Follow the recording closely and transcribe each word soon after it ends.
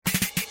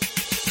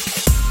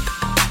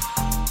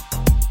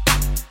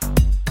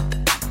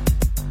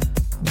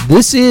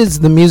This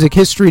is the Music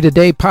History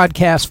Today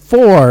podcast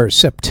for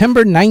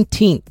September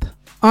 19th.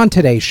 On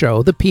today's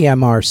show, the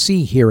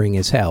PMRC hearing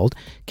is held,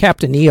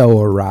 Captain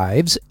EO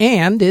arrives,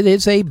 and it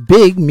is a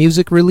big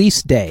music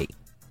release day.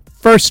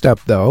 First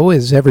up, though,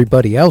 as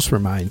everybody else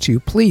reminds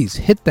you, please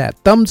hit that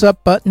thumbs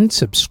up button,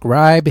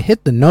 subscribe,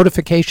 hit the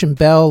notification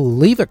bell,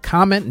 leave a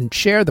comment, and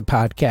share the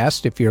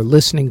podcast if you're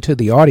listening to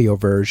the audio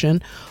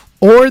version,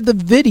 or the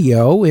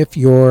video if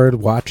you're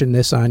watching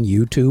this on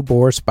YouTube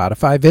or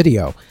Spotify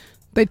video.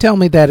 They tell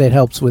me that it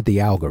helps with the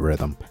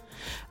algorithm.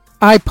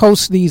 I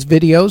post these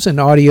videos in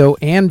audio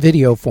and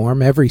video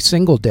form every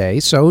single day,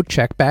 so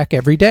check back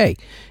every day.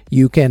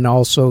 You can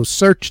also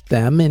search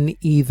them in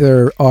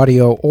either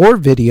audio or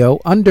video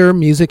under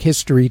Music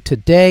History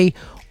Today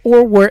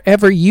or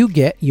wherever you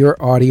get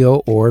your audio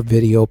or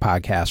video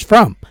podcast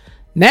from.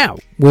 Now,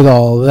 with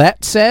all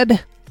that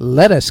said,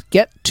 let us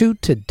get to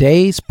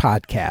today's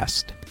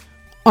podcast.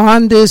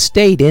 On this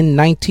date in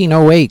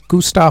 1908,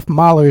 Gustav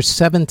Mahler's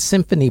Seventh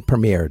Symphony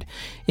premiered.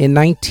 In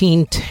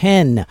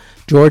 1910,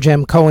 George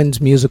M. Cohan's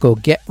musical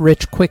Get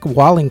Rich Quick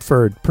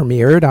Wallingford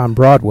premiered on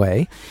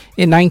Broadway.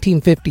 In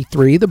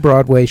 1953, the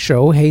Broadway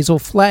show Hazel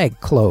Flagg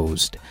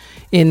closed.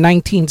 In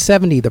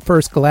 1970, the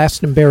first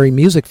Glastonbury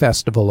Music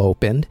Festival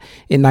opened.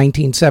 In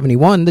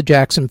 1971, the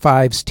Jackson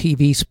 5's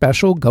TV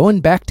special Going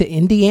Back to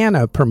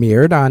Indiana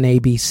premiered on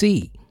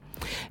ABC.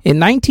 In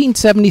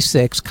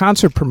 1976,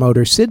 concert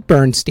promoter Sid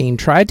Bernstein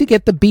tried to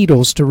get the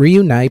Beatles to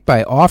reunite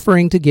by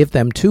offering to give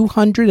them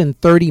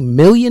 $230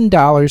 million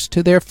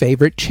to their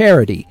favorite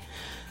charity.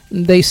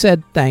 They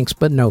said thanks,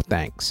 but no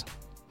thanks.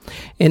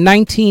 In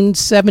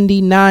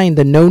 1979,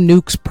 the No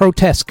Nukes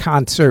protest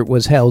concert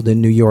was held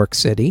in New York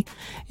City.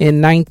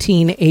 In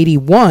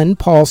 1981,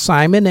 Paul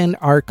Simon and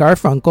Art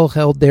Garfunkel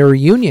held their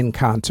reunion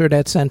concert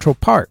at Central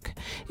Park.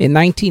 In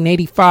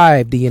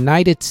 1985, the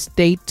United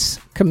States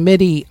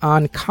Committee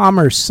on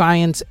Commerce,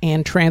 Science,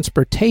 and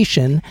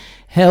Transportation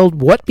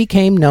held what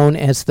became known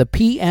as the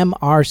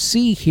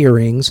PMRC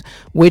hearings,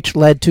 which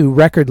led to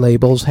record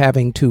labels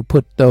having to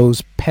put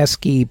those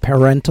pesky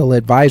parental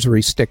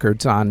advisory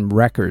stickers on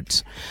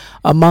records.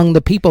 Among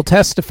the people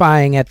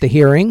testifying at the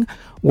hearing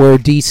were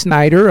Dee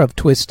Snider of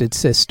Twisted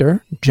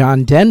Sister,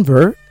 John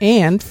Denver,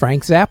 and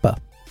Frank Zappa.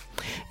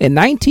 In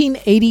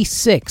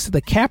 1986,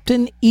 the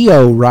Captain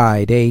EO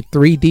ride, a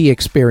 3D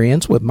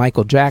experience with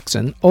Michael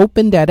Jackson,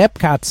 opened at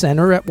Epcot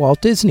Center at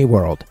Walt Disney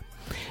World.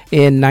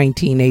 In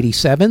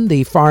 1987,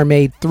 the Farm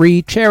Aid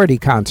 3 charity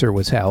concert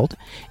was held.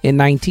 In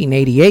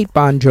 1988,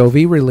 Bon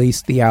Jovi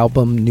released the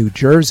album New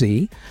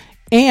Jersey.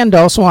 And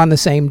also on the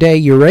same day,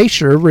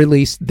 Erasure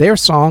released their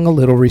song A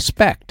Little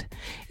Respect.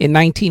 In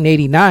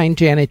 1989,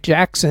 Janet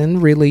Jackson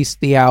released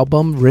the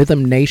album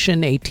Rhythm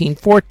Nation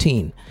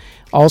 1814.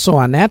 Also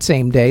on that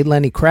same day,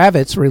 Lenny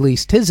Kravitz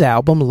released his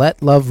album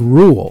Let Love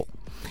Rule.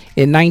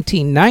 In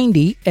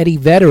 1990, Eddie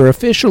Vedder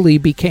officially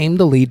became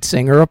the lead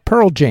singer of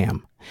Pearl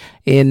Jam.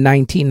 In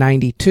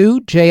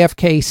 1992,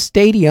 JFK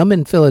Stadium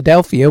in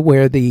Philadelphia,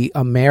 where the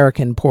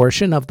American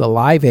portion of the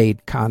Live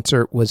Aid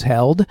concert was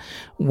held,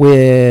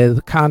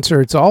 with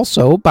concerts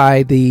also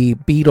by the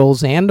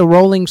Beatles and the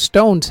Rolling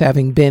Stones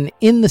having been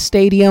in the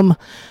stadium,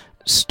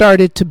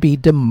 started to be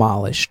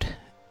demolished.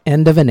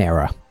 End of an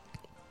era.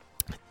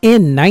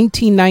 In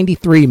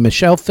 1993,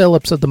 Michelle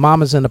Phillips of the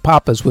Mamas and the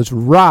Papas was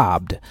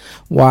robbed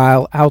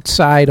while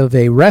outside of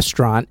a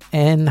restaurant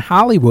in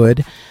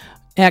Hollywood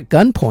at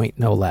gunpoint,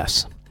 no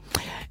less.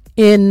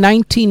 In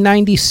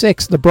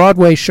 1996, the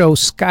Broadway show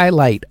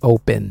Skylight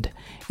opened.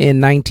 In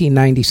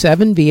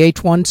 1997,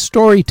 VH1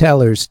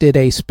 Storytellers did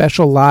a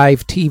special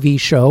live TV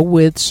show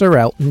with Sir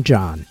Elton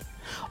John.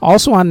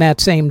 Also on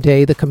that same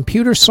day, the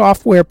computer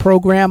software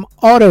program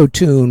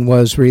Auto-Tune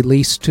was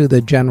released to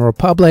the general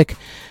public,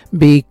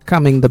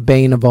 becoming the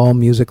bane of all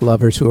music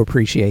lovers who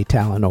appreciate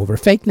talent over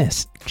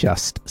fakeness.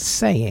 Just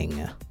saying.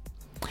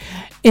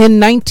 In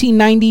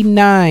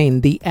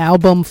 1999, the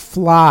album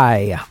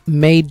Fly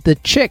made the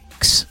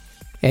Chicks,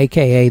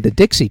 a.k.a. the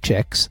Dixie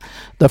Chicks,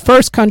 the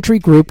first country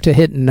group to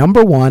hit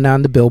number 1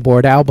 on the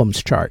Billboard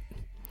Albums chart.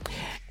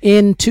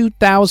 In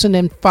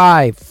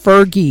 2005,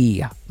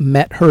 Fergie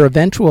met her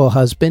eventual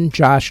husband,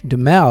 Josh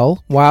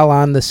Duhamel, while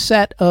on the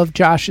set of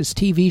Josh's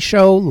TV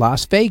show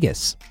Las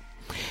Vegas.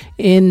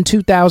 In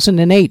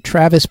 2008,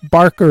 Travis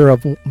Barker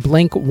of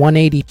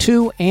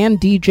Blink-182 and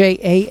DJ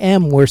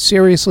AM were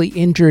seriously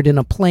injured in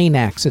a plane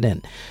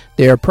accident.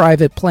 Their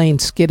private plane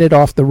skidded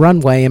off the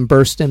runway and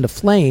burst into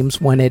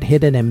flames when it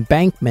hit an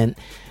embankment,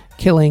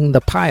 killing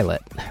the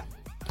pilot.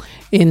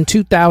 In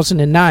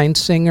 2009,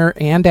 singer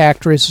and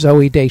actress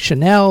Zooey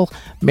Deschanel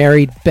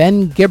married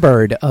Ben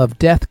Gibbard of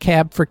Death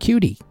Cab for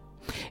Cutie.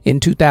 In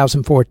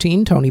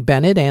 2014, Tony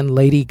Bennett and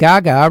Lady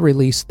Gaga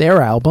released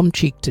their album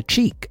Cheek to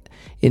Cheek.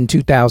 In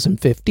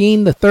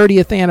 2015, the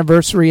 30th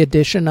anniversary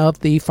edition of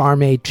the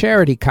Farm Aid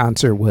charity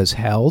concert was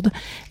held,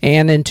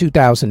 and in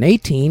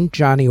 2018,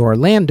 Johnny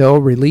Orlando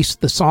released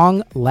the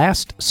song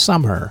Last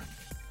Summer.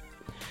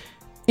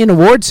 In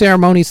award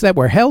ceremonies that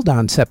were held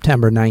on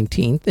September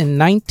 19th, in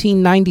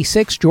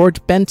 1996,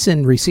 George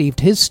Benson received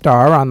his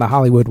star on the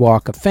Hollywood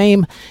Walk of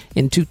Fame.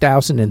 In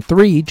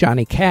 2003,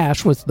 Johnny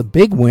Cash was the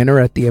big winner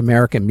at the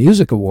American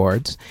Music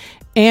Awards.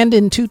 And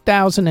in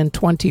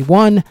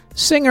 2021,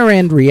 singer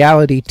and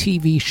reality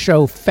TV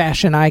show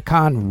fashion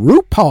icon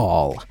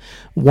RuPaul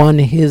won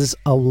his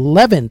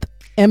 11th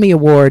Emmy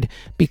Award,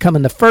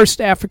 becoming the first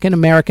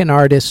African-American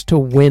artist to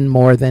win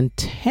more than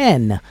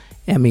 10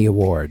 Emmy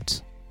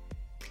Awards.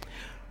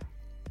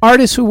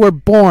 Artists who were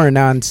born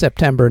on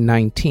September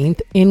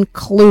 19th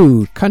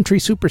include country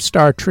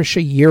superstar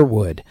Trisha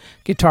Yearwood,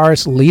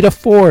 guitarist Lita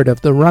Ford of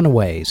the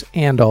Runaways,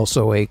 and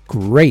also a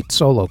great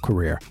solo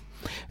career.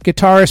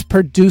 Guitarist,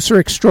 producer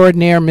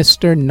extraordinaire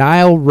Mr.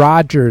 Nile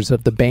Rodgers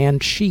of the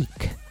band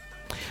Chic.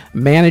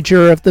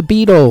 Manager of the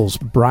Beatles,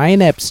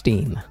 Brian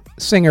Epstein.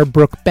 Singer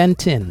Brooke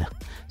Benton.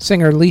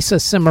 Singer Lisa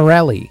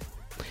Cimarelli.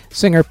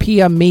 Singer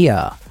Pia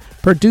Mia.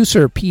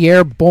 Producer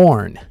Pierre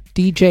Bourne.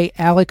 DJ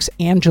Alex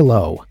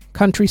Angelo.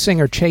 Country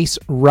singer Chase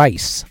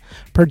Rice,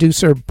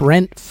 producer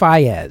Brent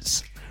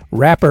Faiyaz,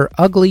 rapper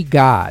Ugly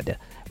God,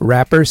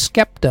 rapper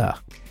Skepta,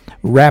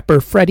 rapper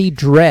Freddie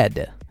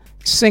Dredd,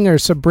 singer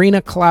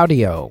Sabrina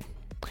Claudio,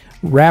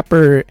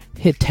 rapper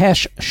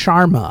Hitesh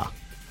Sharma,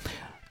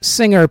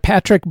 singer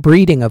Patrick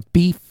Breeding of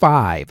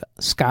B5,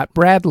 Scott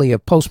Bradley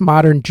of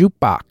Postmodern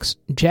Jukebox,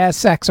 jazz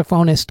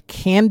saxophonist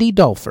Candy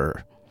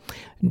Dulfer,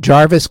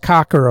 Jarvis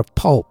Cocker of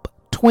Pulp,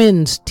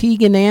 twins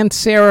Tegan and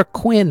Sarah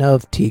Quinn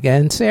of Tegan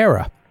and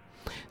Sarah,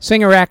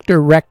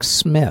 singer-actor Rex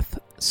Smith,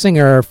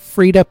 singer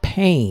Frida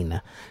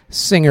Payne,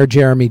 singer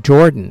Jeremy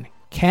Jordan,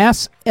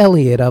 Cass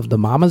Elliot of the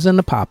Mamas and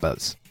the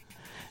Papas,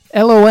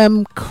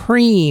 LOM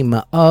Cream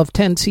of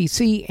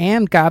 10cc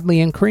and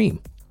Godley and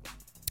Cream,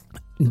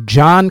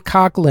 John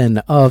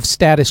Coughlin of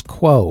Status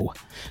Quo,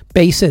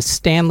 bassist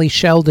Stanley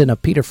Sheldon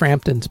of Peter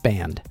Frampton's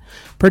band,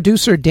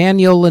 producer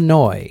Daniel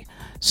Lanois,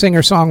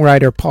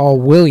 singer-songwriter Paul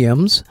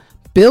Williams,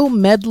 Bill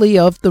Medley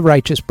of the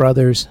Righteous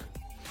Brothers,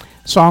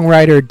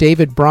 songwriter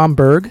David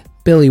Bromberg,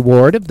 Billy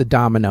Ward of the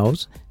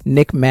Dominoes,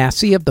 Nick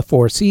Massey of the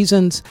Four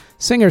Seasons,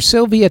 singer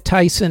Sylvia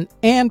Tyson,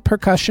 and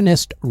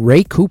percussionist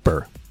Ray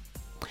Cooper.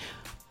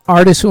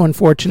 Artists who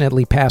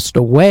unfortunately passed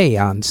away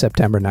on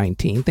September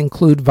 19th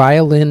include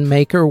violin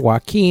maker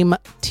Joachim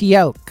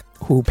Tielk,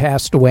 who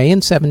passed away in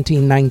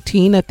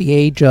 1719 at the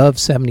age of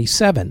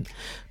 77.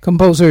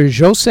 Composer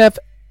Joseph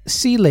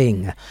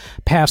Seeling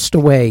passed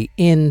away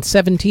in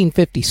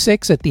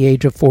 1756 at the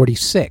age of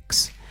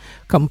 46.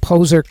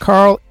 Composer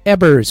Carl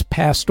Ebers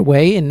passed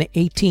away in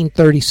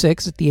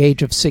 1836 at the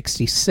age of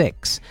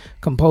 66.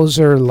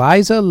 Composer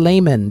Liza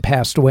Layman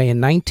passed away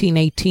in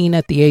 1918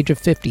 at the age of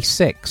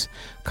 56.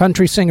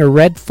 Country singer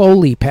Red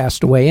Foley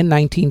passed away in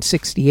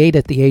 1968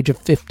 at the age of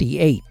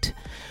 58.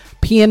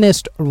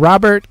 Pianist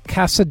Robert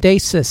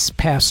Casadesus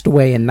passed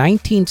away in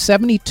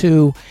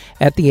 1972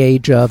 at the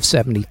age of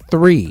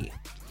 73.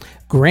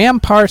 Graham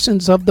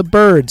Parsons of the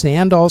Byrds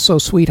and also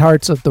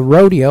Sweethearts of the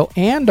Rodeo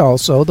and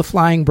also the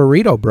Flying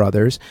Burrito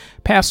Brothers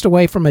passed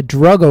away from a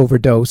drug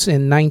overdose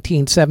in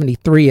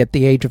 1973 at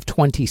the age of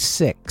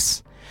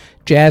 26.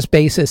 Jazz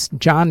bassist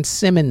John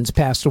Simmons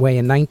passed away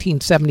in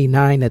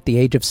 1979 at the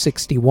age of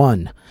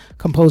 61.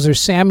 Composer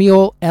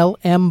Samuel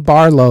L.M.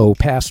 Barlow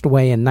passed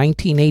away in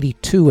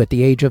 1982 at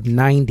the age of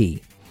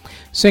 90.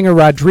 Singer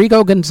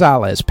Rodrigo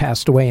Gonzalez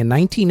passed away in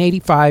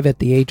 1985 at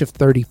the age of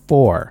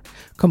 34.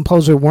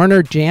 Composer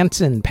Werner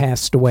Jansen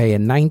passed away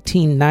in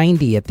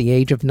 1990 at the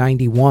age of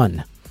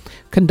 91.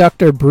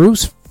 Conductor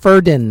Bruce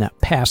Ferdin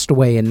passed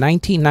away in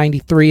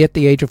 1993 at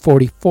the age of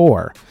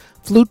 44.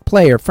 Flute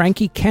player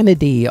Frankie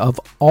Kennedy of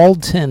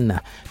Alton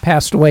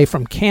passed away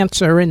from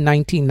cancer in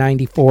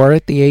 1994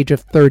 at the age of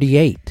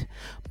 38.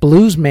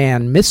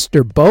 Bluesman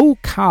Mr. Bo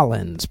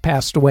Collins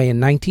passed away in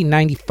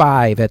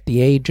 1995 at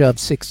the age of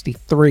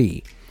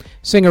 63.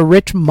 Singer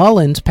Rich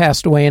Mullins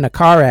passed away in a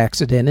car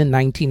accident in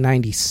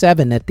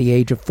 1997 at the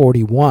age of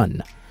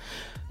 41.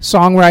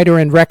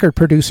 Songwriter and record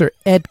producer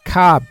Ed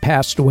Cobb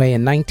passed away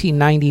in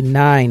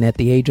 1999 at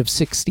the age of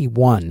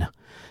 61.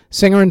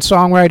 Singer and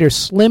songwriter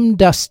Slim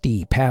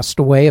Dusty passed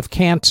away of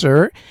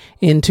cancer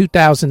in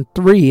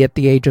 2003 at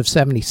the age of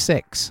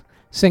 76.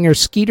 Singer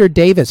Skeeter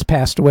Davis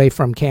passed away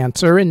from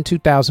cancer in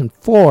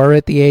 2004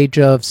 at the age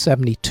of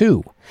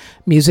 72.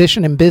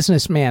 Musician and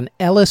businessman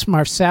Ellis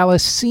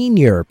Marsalis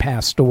Sr.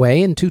 passed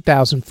away in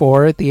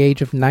 2004 at the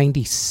age of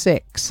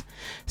 96.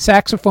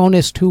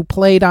 Saxophonist who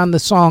played on the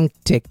song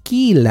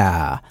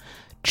Tequila,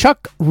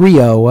 Chuck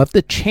Rio of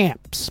the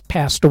Champs,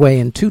 passed away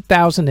in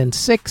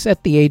 2006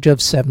 at the age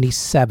of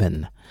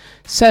 77.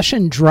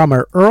 Session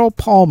drummer Earl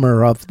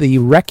Palmer of the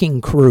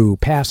Wrecking Crew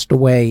passed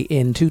away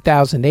in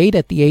 2008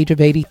 at the age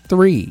of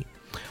 83.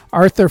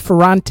 Arthur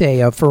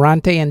Ferrante of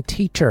Ferrante and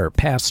Teacher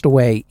passed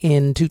away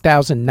in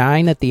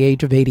 2009 at the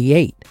age of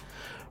 88.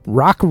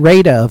 Rock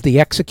Rada of the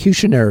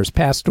Executioners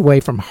passed away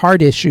from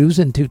heart issues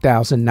in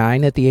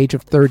 2009 at the age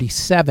of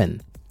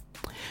 37.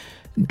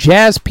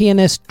 Jazz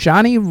pianist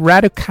Johnny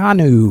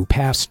Raducanu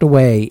passed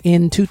away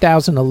in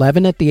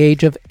 2011 at the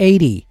age of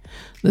 80.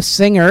 The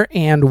singer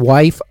and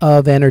wife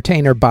of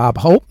entertainer Bob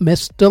Hope,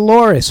 Miss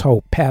Dolores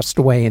Hope, passed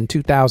away in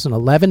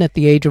 2011 at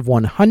the age of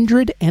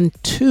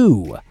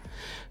 102.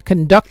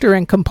 Conductor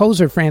and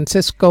composer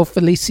Francisco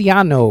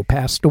Feliciano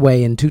passed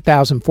away in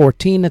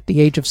 2014 at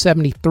the age of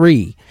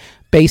 73.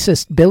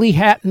 Bassist Billy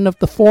Hatton of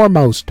The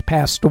Foremost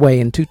passed away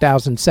in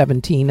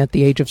 2017 at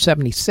the age of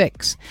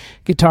 76.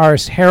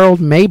 Guitarist Harold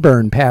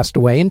Mayburn passed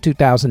away in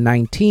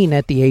 2019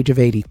 at the age of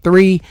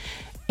 83.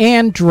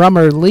 And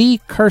drummer Lee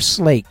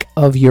Kerslake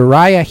of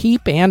Uriah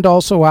Heep and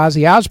also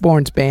Ozzy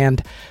Osbourne's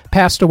band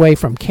passed away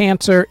from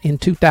cancer in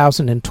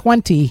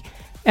 2020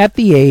 at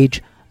the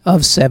age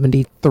of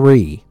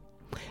 73.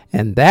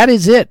 And that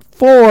is it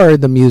for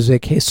the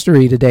Music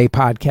History Today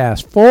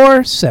podcast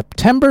for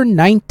September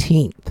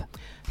 19th.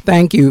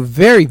 Thank you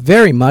very,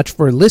 very much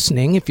for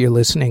listening if you're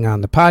listening on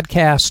the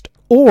podcast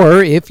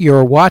or if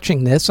you're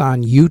watching this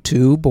on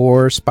YouTube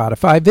or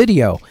Spotify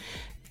video.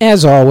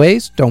 As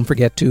always, don't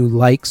forget to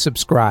like,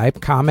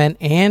 subscribe, comment,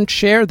 and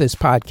share this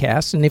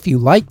podcast. And if you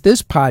like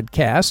this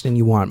podcast and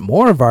you want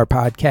more of our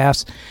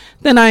podcasts,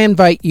 then I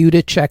invite you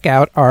to check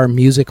out our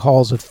Music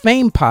Halls of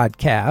Fame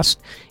podcast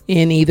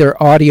in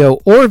either audio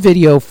or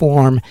video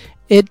form.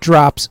 It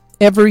drops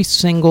every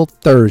single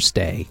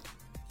Thursday.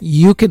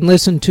 You can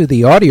listen to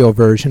the audio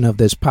version of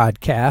this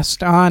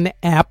podcast on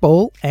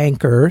Apple,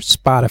 Anchor,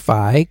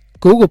 Spotify,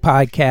 Google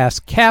Podcasts,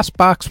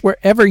 CastBox,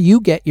 wherever you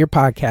get your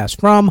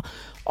podcast from,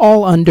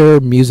 all under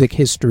Music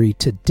History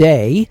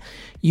Today.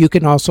 You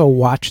can also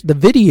watch the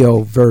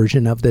video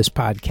version of this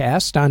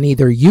podcast on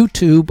either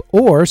YouTube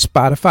or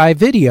Spotify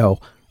video,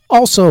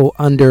 also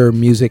under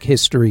Music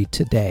History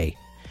Today.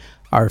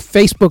 Our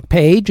Facebook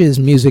page is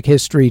Music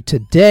History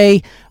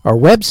Today. Our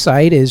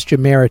website is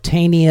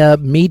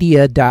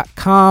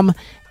JamaritaniaMedia.com.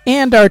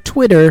 And our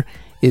Twitter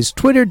is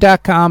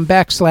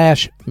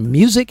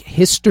twitter.com/Music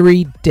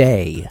History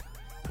Day.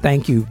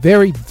 Thank you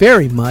very,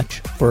 very much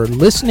for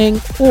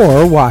listening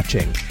or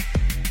watching.